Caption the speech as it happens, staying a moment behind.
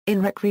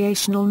In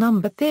recreational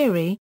number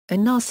theory, a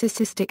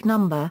narcissistic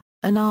number,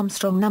 an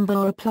Armstrong number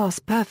or a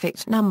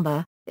plus-perfect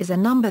number, is a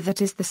number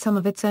that is the sum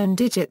of its own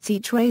digits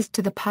each raised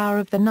to the power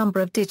of the number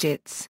of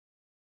digits.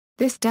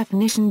 This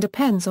definition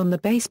depends on the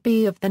base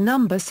b of the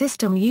number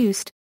system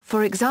used,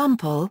 for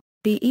example,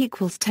 b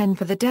equals 10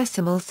 for the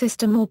decimal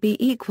system or b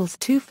equals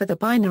 2 for the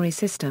binary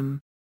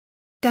system.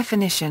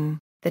 Definition: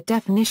 the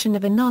definition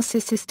of a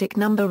narcissistic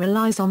number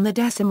relies on the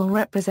decimal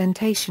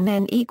representation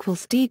n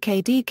equals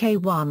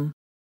dk1.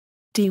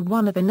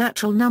 d1 of a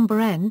natural number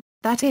n,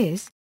 that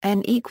is,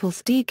 n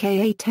equals dk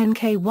a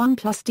 10k1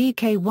 plus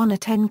dk1 a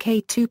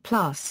 10k2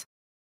 plus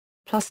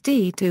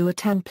d2 a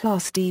 10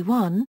 plus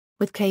d1,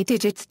 with k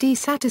digits d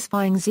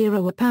satisfying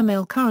 0 a per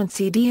mil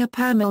currency d a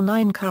per mil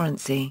 9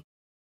 currency.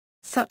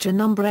 Such a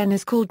number n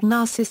is called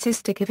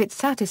narcissistic if it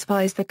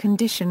satisfies the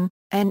condition,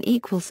 n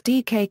equals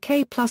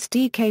dkk plus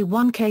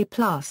dk1k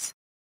plus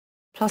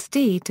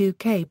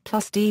d2k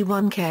plus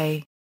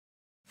d1k.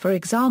 For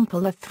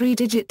example, a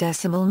 3-digit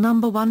decimal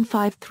number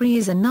 153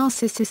 is a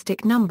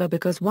narcissistic number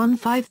because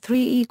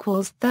 153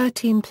 equals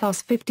 13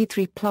 plus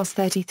 53 plus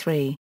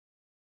 33.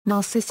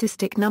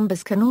 Narcissistic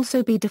numbers can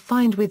also be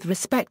defined with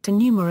respect to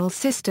numeral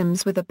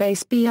systems with a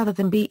base b other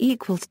than b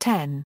equals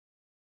 10.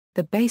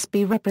 The base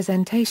b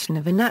representation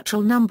of a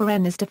natural number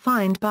n is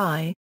defined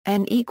by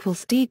n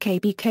equals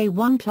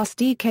dkbk1 plus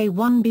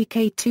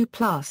dk1bk2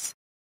 plus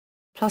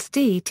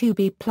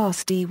d2b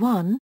plus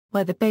d1,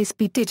 where the base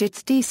b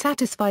digits d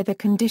satisfy the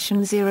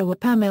condition 0 a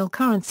per mil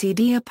currency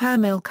d a per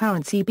mil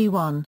currency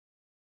b1.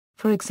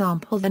 For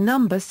example, the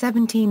number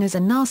 17 is a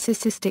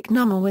narcissistic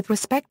number with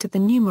respect to the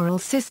numeral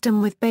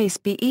system with base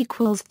b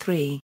equals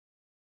 3.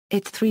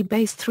 Its three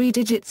base 3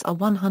 digits are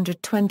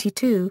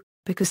 122,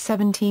 because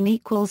 17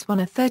 equals 1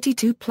 a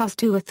 32 plus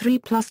 2 a 3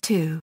 plus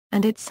 2,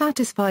 and it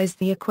satisfies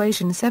the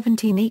equation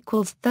 17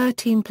 equals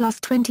 13 plus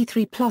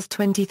 23 plus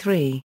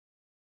 23.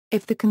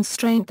 If the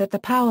constraint that the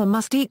power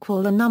must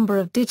equal the number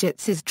of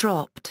digits is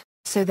dropped,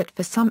 so that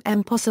for some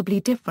m possibly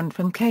different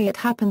from k it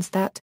happens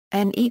that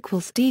n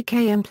equals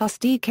dkm plus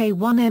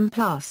dk1m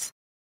plus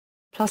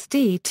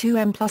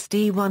d2m plus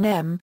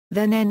d1m,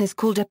 then n is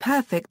called a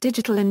perfect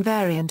digital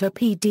invariant or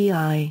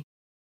PDI.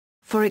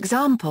 For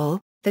example,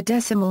 the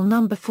decimal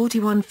number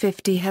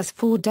 4150 has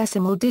 4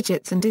 decimal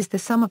digits and is the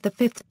sum of the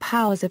fifth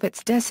powers of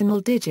its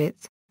decimal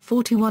digits.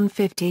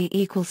 4150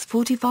 equals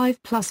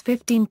 45 plus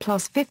 15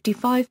 plus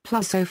 55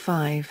 plus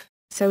 05,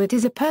 so it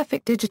is a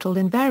perfect digital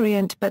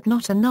invariant but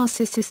not a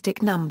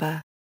narcissistic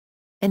number.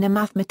 In A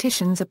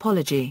Mathematician's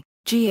Apology,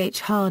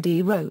 G.H.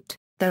 Hardy wrote,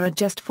 "There are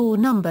just 4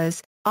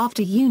 numbers,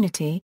 after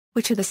unity,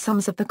 which are the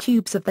sums of the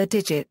cubes of their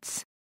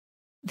digits."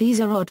 These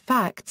are odd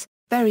facts,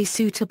 very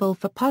suitable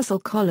for puzzle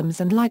columns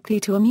and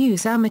likely to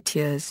amuse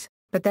amateurs,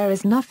 but there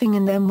is nothing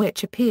in them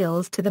which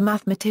appeals to the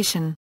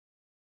mathematician.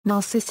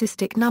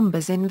 Narcissistic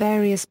numbers in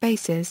various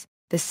bases.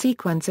 The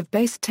sequence of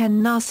base 10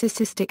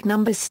 narcissistic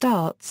numbers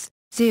starts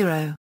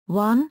 0,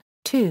 1,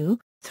 2,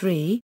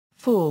 3,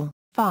 4,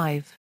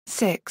 5,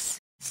 6,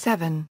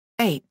 7,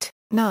 8,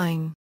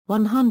 9,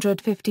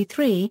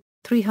 153,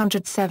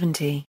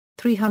 370,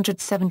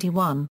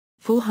 371,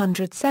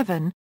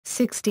 407,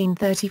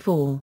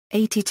 1634,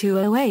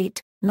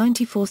 8208,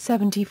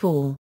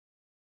 9474.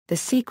 The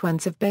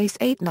sequence of base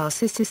 8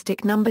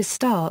 narcissistic numbers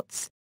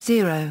starts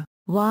 0,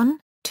 1,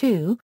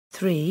 2,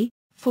 3,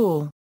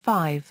 4,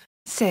 5,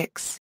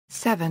 6,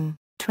 7,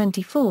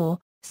 24,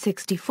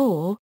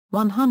 64,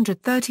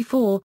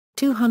 134,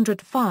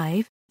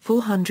 205,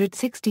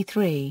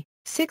 463,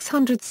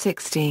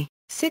 660,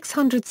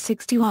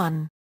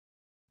 661.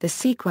 The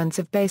sequence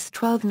of base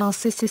 12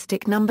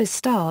 narcissistic numbers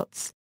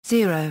starts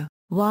 0,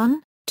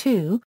 1,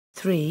 2,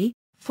 3,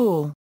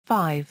 4,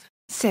 5,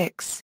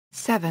 6,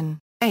 7,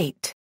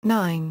 8,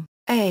 9,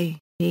 A,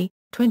 E,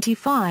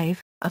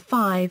 25, A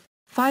 5,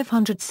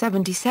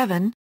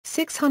 577,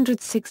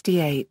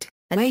 668,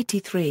 and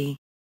 83.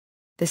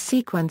 The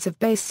sequence of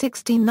base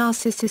 16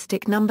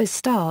 narcissistic numbers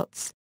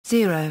starts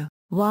 0,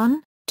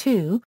 1,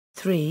 2,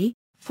 3,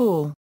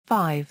 4,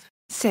 5,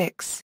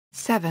 6,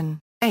 7,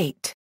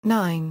 8,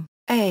 9,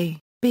 A,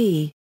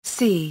 B,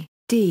 C,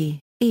 D,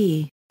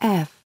 E,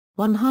 F,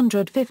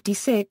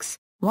 156,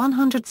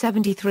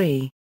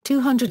 173,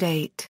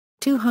 208,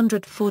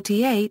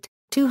 248,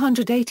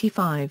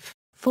 285,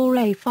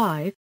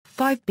 4A5,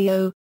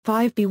 5BO,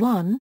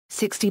 5B1,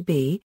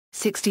 60B,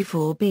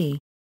 64B.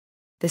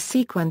 The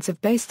sequence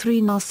of base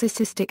 3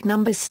 narcissistic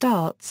numbers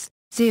starts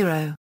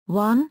 0,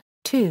 1,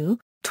 2,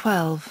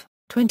 12,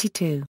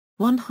 22,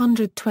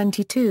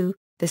 122.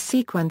 The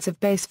sequence of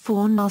base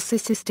 4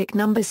 narcissistic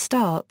numbers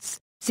starts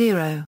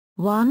 0,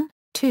 1,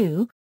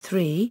 2,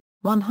 3,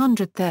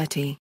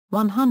 130,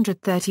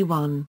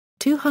 131,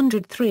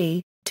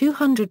 203,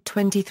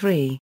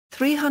 223,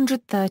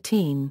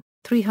 313,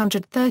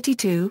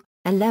 332,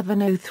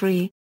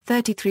 1103,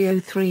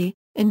 3303.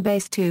 In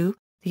base 2,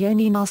 the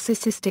only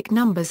narcissistic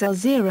numbers are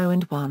 0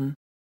 and 1.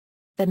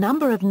 The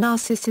number of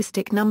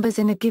narcissistic numbers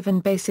in a given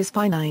base is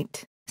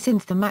finite,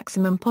 since the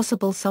maximum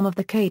possible sum of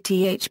the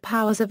kth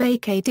powers of a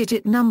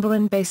k-digit number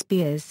and base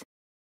b is.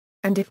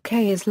 And if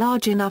k is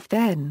large enough,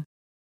 then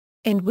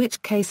in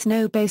which case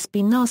no base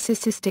B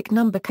narcissistic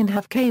number can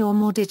have k or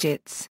more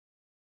digits.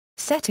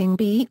 Setting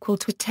B equal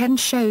to 10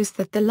 shows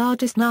that the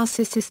largest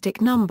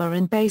narcissistic number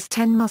in base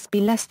 10 must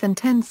be less than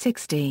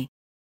 1060.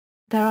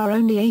 There are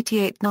only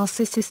 88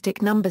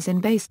 narcissistic numbers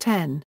in base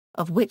 10,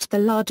 of which the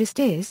largest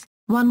is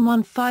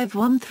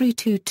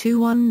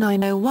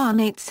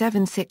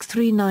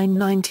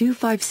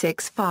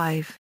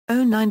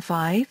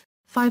 115132219018763992565095,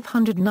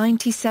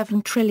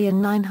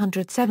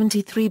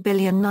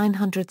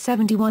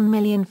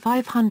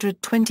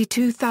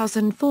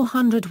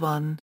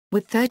 597,971,522,401,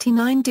 with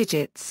 39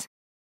 digits.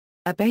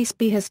 A base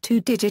B has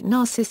two-digit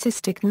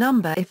narcissistic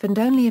number if and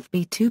only if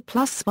B2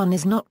 plus 1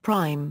 is not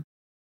prime.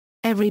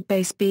 Every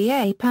base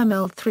BA per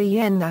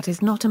L3N that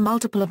is not a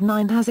multiple of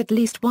 9 has at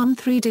least one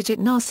three-digit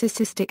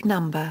narcissistic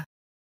number.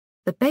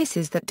 The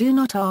bases that do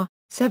not are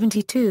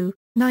 72,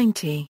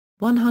 90,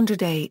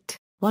 108,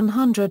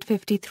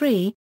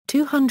 153,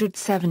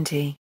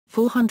 270,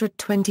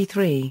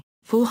 423,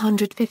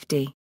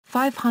 450,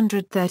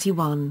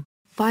 531,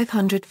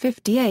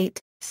 558,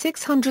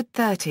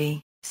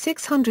 630,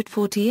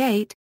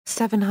 648,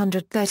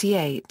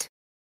 738.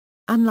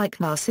 Unlike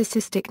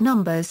narcissistic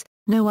numbers,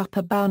 no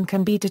upper bound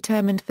can be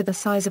determined for the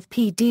size of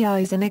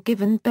PDIs in a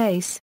given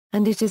base,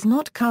 and it is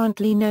not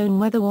currently known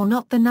whether or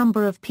not the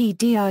number of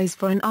PDIs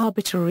for an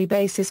arbitrary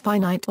base is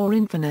finite or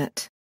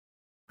infinite.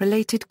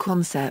 Related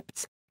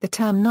concepts: the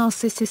term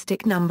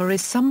narcissistic number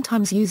is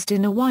sometimes used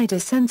in a wider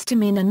sense to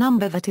mean a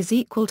number that is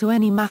equal to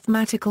any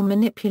mathematical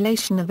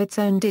manipulation of its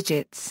own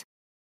digits.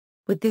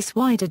 With this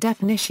wider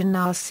definition,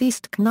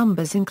 narcissistic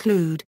numbers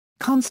include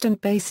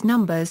constant base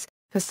numbers,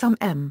 for some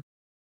m.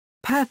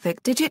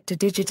 perfect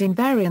digit-to-digit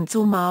invariants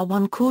or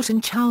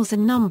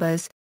Ma-1-Kortan-Chausin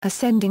numbers,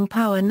 ascending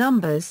power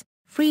numbers,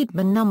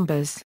 Friedmann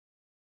numbers.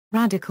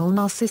 Radical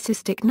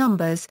narcissistic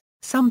numbers,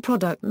 sum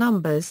product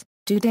numbers,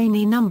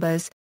 Dudany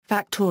numbers,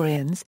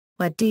 factorians,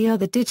 where d are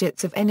the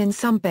digits of n in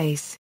some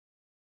base.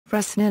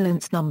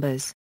 Fresnel's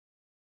numbers.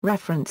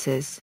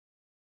 References.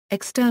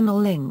 External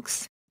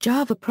links: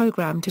 Java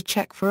program to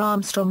check for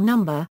Armstrong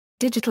number,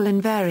 digital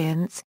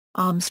invariants,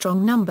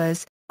 Armstrong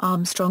numbers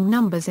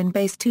in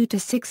base 2 to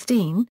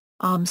 16,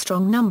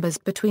 Armstrong numbers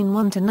between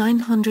 1 to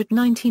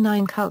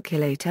 999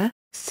 calculator,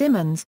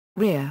 Simmons,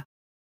 Ria.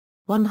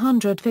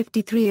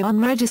 153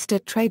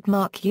 Unregistered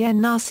trademark yen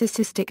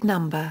narcissistic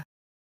number.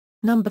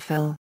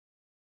 Numberphile.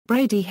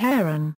 Brady Heron.